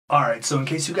Alright, so in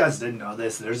case you guys didn't know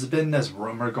this, there's been this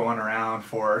rumor going around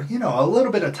for, a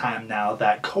little bit of time now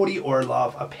that Cody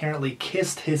Orlove apparently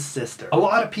kissed his sister. A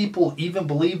lot of people even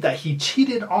believe that he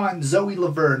cheated on Zoe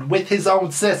Laverne with his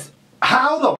own sister.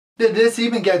 How the did this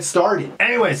even get started?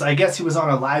 Anyways, I guess he was on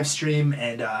a live stream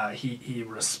and he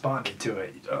responded to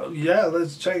it. Yeah,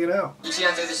 let's check it out. You cheat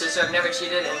on Zoe's sister. I've never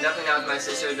cheated, and definitely not with my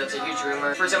sister. That's a huge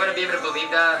rumor. For someone to be able to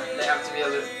believe that, they have to be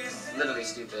literally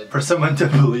stupid. For someone to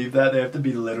believe that, they have to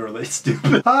be literally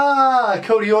stupid.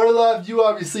 Cody Orlove, you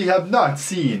obviously have not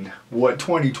seen what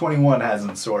 2021 has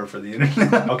in store for the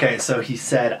internet. Okay, so he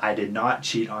said, I did not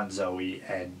cheat on Zoe,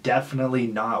 and definitely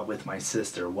not with my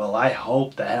sister. Well, I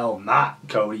hope the hell not,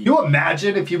 Cody. You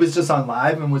imagine if he was just on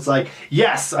live and was like,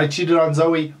 yes, I cheated on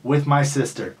Zoe with my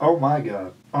sister. Oh my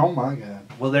God. Oh my God.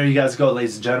 Well, there you guys go,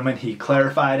 ladies and gentlemen. He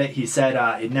clarified it. He said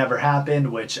it never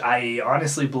happened, which I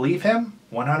honestly believe him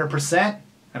 100%.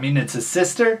 I mean, it's his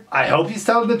sister. I hope he's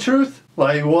telling the truth.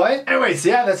 Like, what? Anyways,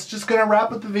 yeah, that's just gonna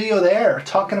wrap up the video there.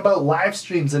 Talking about live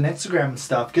streams and Instagram and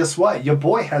stuff. Guess what? Your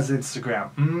boy has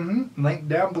Instagram. Link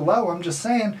down below. I'm just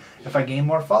saying, if I gain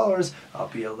more followers, I'll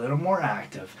be a little more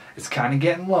active. It's kind of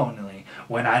getting lonely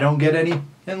when I don't get any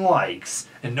likes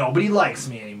and nobody likes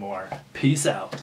me anymore. Peace out.